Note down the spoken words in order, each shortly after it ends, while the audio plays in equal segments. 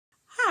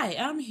Hi,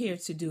 I'm here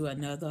to do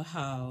another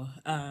haul.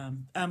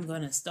 I'm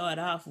going to start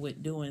off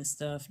with doing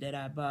stuff that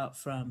I bought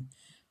from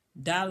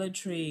Dollar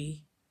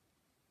Tree,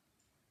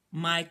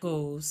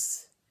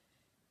 Michael's,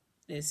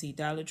 let's see,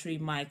 Dollar Tree,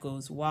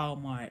 Michael's,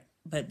 Walmart.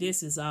 But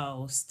this is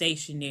all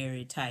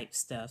stationery type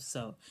stuff,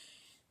 so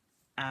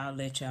I'll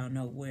let y'all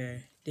know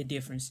where the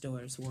different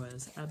stores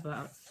was.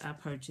 I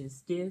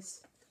purchased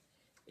this.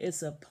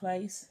 It's a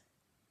place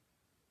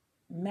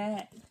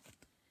mat,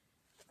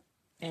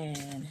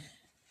 and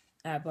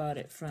I bought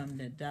it from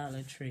the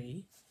Dollar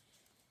Tree.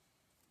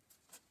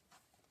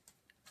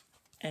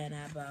 And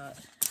I bought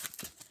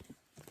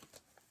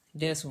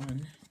this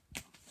one.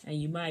 And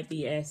you might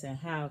be asking,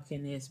 how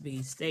can this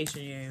be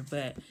stationary?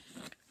 But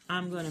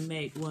I'm going to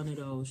make one of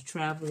those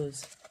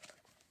traveler's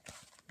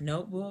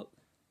notebook.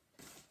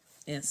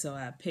 And so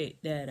I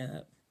picked that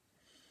up.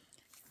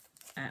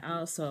 I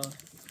also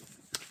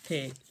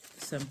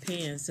picked some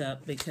pens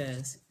up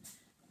because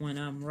when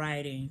I'm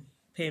writing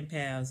pen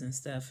pals and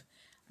stuff,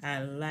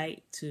 I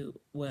like to,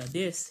 well,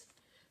 this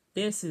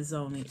is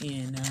only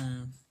in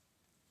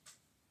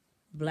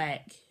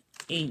black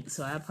ink,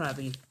 so I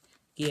probably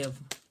give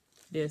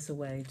this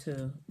away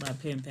to my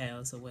pen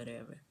pals or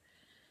whatever.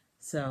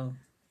 So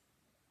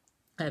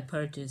I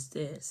purchased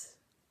this,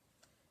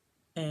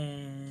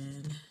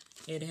 and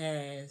it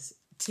has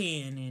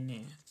 10 in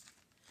there.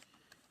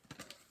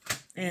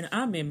 And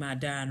I'm in my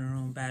dining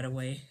room, by the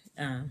way.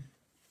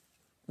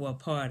 Well,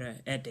 part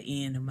of at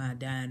the end of my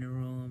dining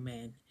room,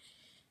 and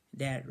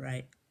that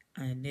right,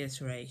 and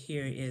this right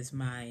here is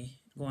my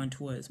going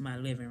towards my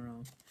living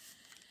room.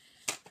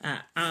 I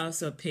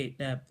also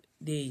picked up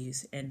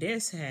these, and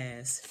this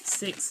has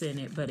 6 in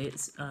it, but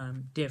it's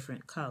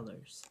different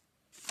colors.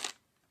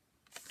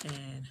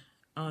 And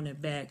on the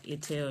back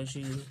it tells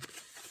you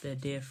the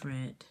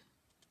different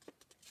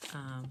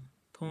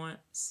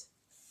points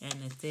and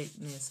the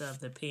thickness of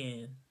the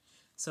pen.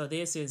 So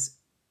this is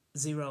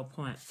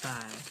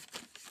 0.5.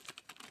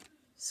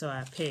 So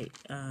I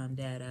picked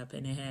that up,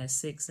 and it has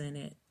 6 in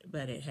it,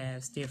 but it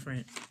has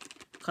different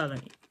color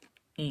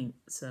ink,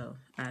 so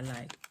I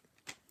like.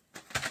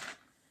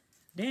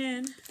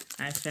 Then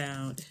I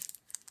found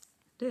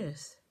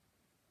this,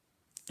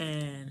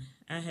 and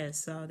I had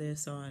saw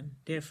this on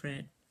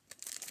different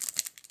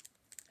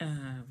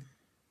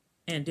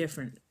and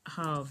different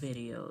haul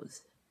videos,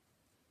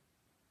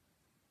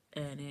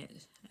 and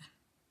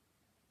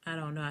I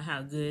don't know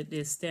how good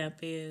this stamp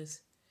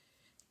is,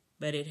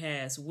 but it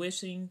has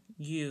wishing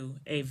you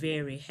a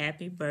very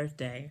happy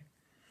birthday,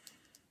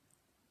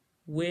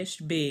 wish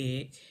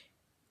big,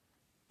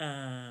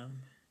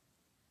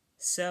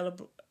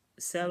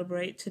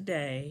 celebrate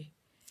today,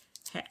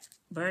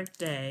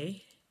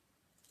 birthday,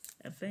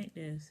 I think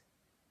this,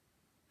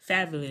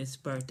 fabulous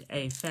birthday,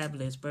 a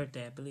fabulous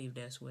birthday, I believe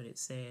that's what it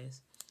says.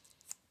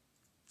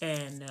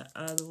 And the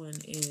other one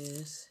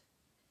is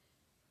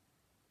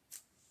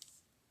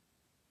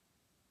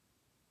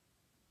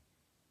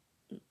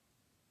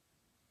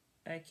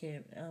I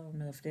don't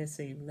know if that's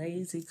a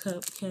lazy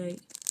cupcake.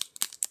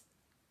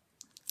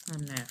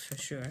 I'm not for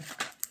sure.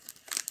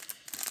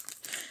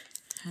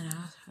 And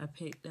I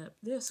picked up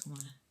this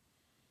one.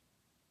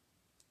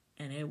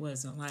 And it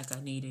wasn't like I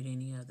needed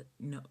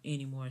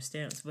any more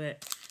stamps,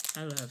 but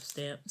I love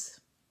stamps.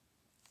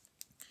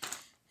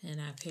 And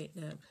I picked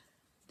up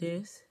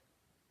this,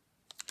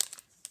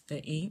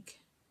 the ink.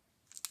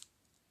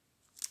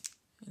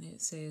 And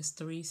it says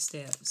 3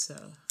 steps,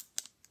 so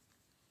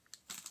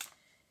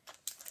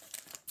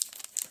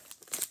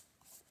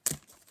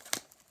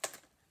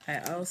I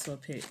also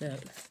picked up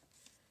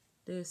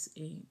this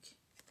ink,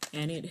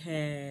 and it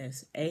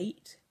has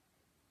 8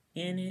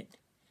 in it,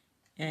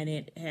 and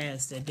it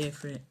has the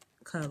different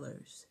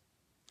colors.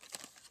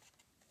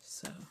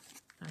 So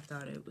I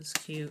thought it was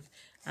cute.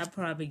 I'd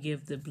probably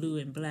give the blue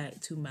and black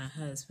to my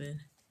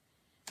husband,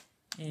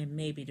 and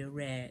maybe the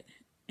red,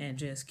 and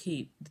just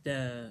keep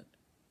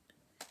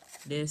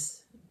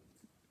this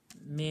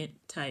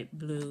mint type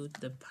blue,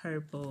 the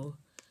purple,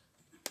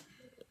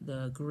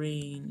 the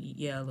green,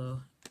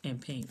 yellow, and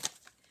pink.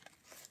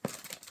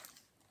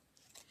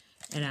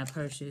 And I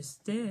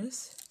purchased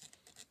this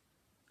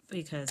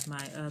because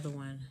my other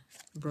one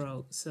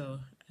broke,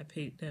 so I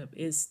picked up,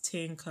 it's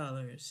 10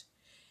 colors,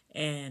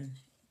 and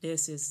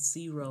this is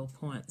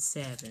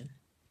 0.7.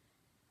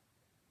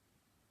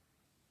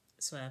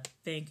 So I'm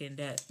thinking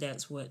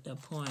that's what the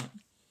point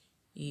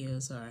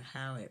is, or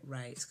how it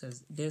writes,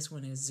 because this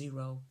one is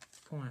 0.1,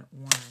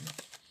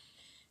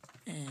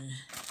 and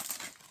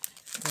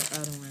the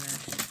other one I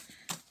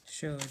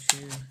showed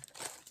you,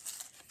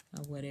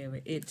 or whatever,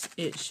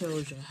 it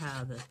shows you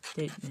how the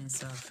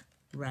thickness of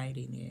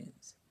writing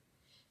is.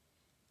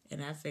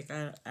 And I think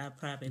I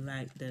probably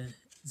like the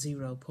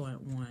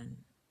 0.1,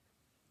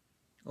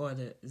 or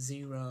the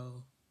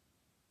 0,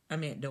 I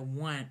mean the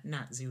 1,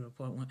 not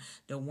 0.1,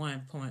 the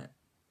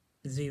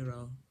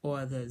 1.0,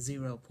 or the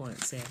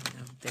 0.7,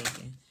 I'm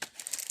thinking.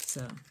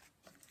 So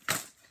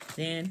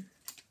then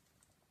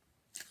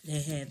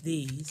they had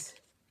these,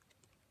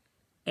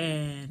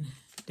 and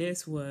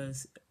this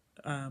was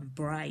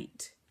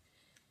bright,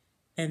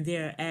 and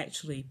they're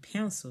actually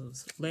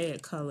pencils,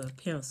 lead color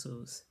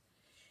pencils.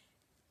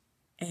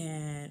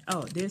 And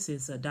oh, this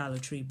is a Dollar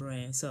Tree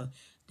brand. So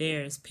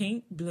there's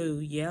pink, blue,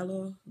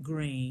 yellow,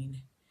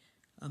 green,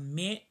 a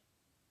mint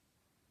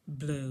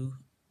blue,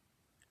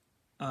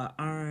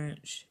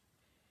 orange,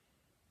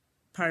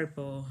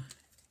 purple,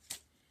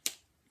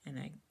 and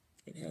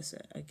it has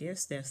I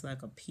guess that's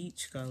like a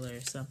peach color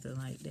or something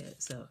like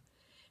that. So,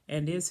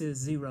 and this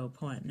is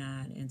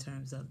 0.9 in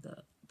terms of the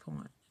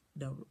point,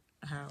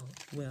 how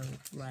well it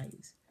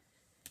writes.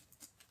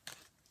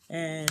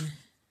 And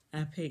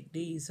I picked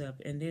these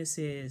up, and this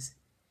is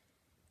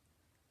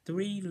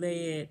three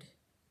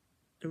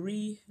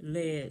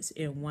leads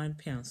in one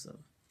pencil.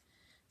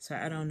 So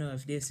I don't know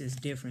if this is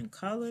different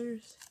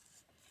colors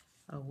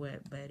or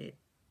what, but it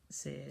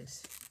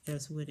says,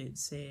 that's what it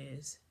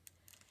says.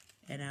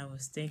 And I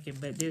was thinking,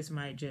 but this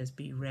might just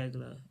be a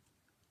regular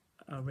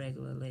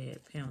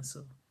lead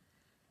pencil.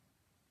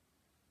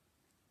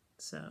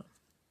 So,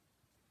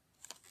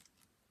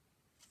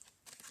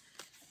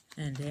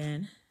 and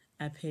then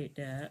I picked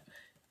up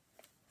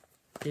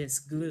this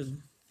glue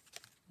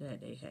that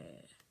they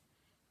had.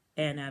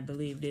 And I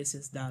believe this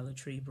is Dollar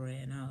Tree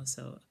brand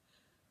also.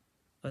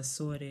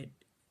 Assorted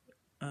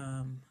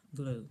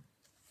glue.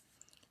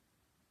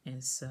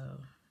 And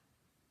so,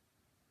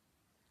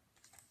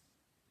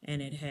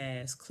 and it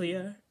has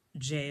clear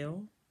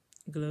gel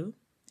glue,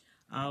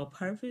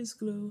 all-purpose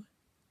glue,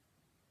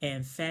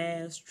 and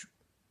fast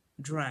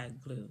dry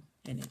glue.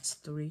 And it's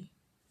 3.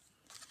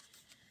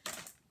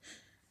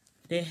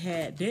 They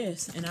had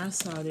this, and I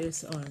saw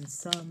this on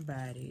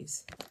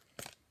somebody's.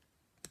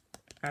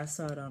 I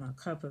saw it on a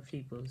couple of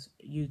people's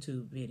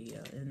YouTube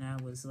video, and I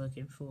was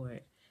looking for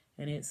it.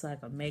 And it's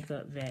like a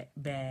makeup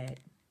bag,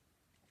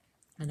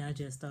 and I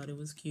just thought it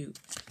was cute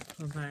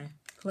for my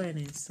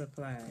planning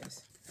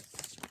supplies.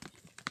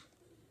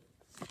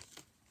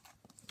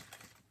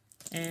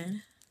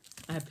 And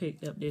I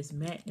picked up this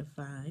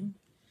magnifying.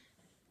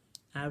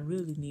 I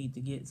really need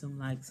to get some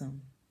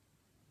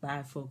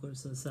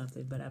bifocals or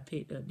something, but I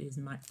picked up this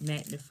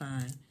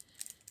magnifying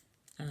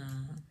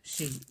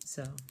sheet,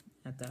 so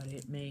I thought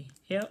it may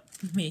help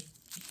me.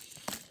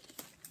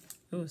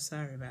 Oh,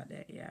 sorry about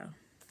that, y'all.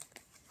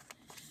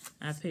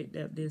 I picked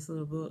up this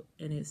little book,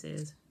 and it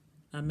says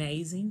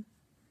Amazing,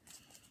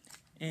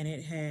 and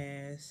it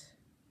has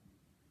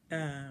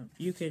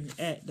you can,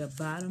 at the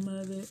bottom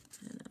of it,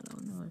 and I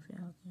don't know if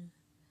y'all can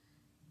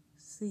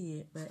see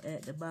it, but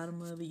at the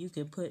bottom of it you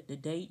can put the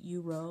date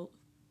you wrote,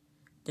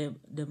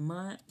 the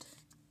month,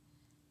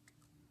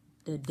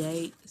 the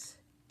dates,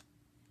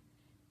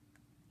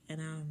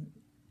 and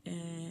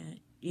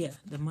yeah,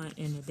 the month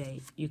and the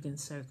date. You can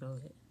circle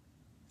it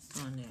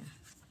on there.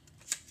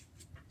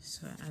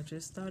 So I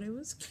just thought it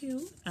was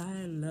cute.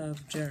 I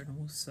love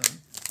journals, so.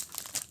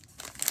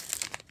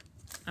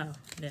 Oh,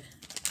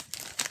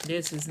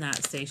 this is not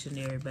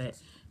stationary, but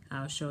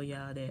I'll show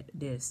y'all that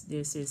this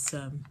is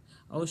some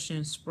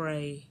Ocean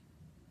Spray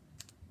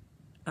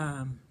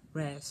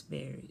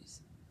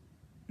raspberries.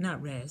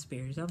 Not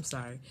raspberries, I'm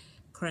sorry,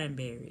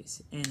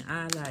 cranberries. And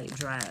I like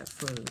dried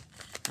fruit.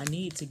 I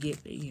need to get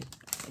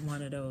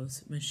one of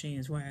those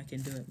machines where I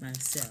can do it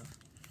myself.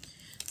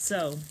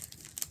 So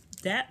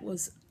that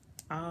was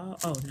all.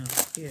 Oh no,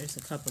 here's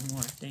a couple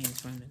more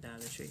things from the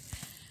Dollar Tree.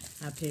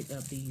 I picked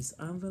up these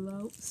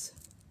envelopes.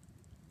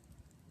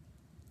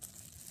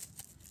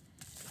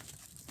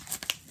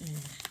 And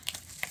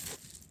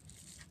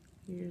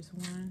here's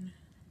one.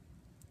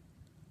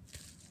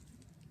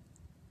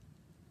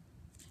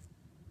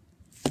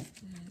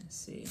 Let's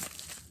see.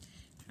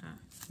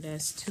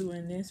 That's 2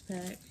 in this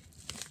pack.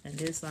 And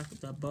this like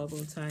the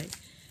bubble type.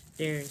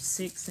 There's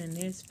 6 in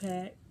this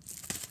pack.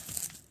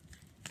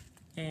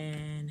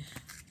 And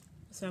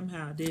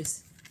somehow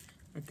this,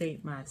 I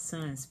think my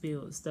son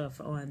spilled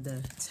stuff on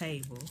the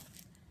table.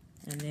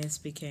 And this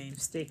became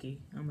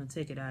sticky. I'm going to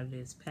take it out of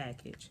this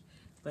package.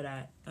 But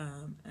I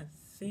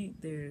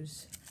think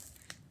there's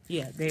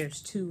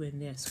 2 in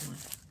this one.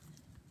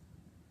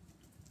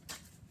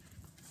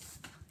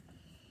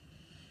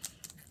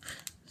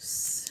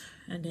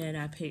 And then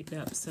I picked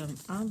up some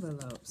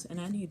envelopes. And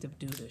I need to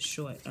do the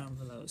short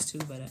envelopes too.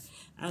 But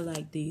I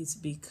like these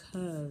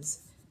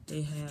because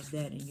they have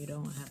that and you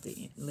don't have to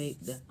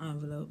lick the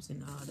envelopes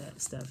and all that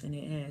stuff. And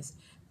it has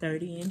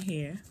 30 in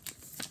here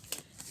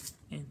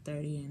and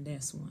 30 in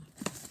this one.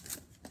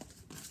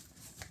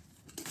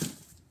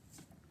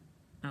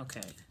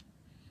 Okay,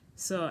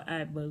 so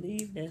I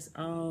believe that's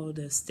all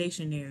the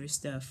stationery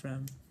stuff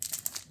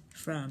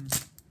from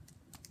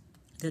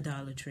the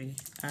Dollar Tree.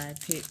 I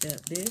picked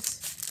up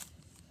this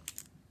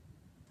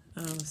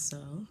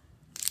also,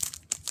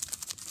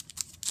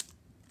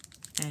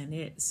 and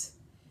it's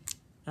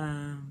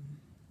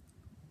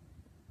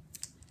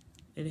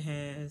it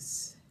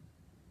has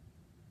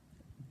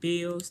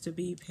bills to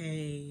be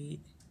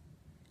paid,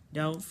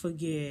 don't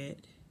forget.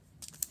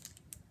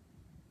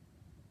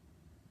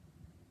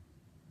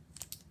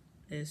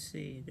 Let's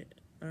see,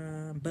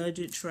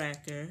 budget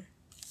tracker,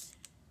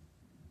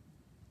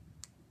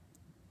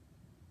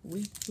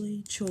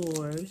 weekly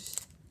chores.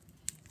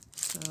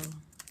 So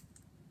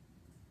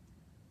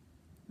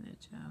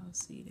y'all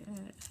see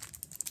that.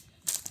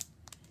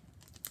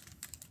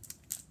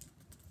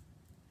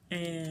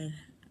 And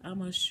I'm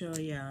going to show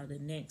y'all the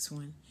next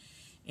one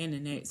in the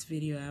next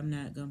video. I'm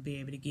not going to be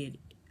able to get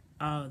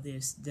all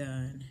this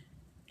done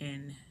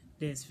in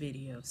this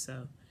video.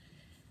 So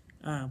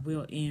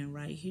we'll end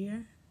right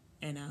here,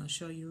 and I'll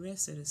show you the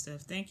rest of the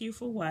stuff. Thank you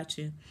for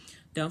watching.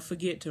 Don't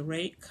forget to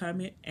rate,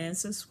 comment, and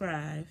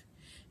subscribe.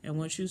 And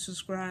once you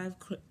subscribe,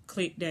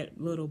 click that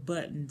little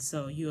button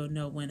so you'll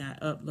know when I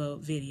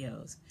upload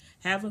videos.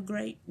 Have a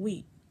great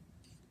week.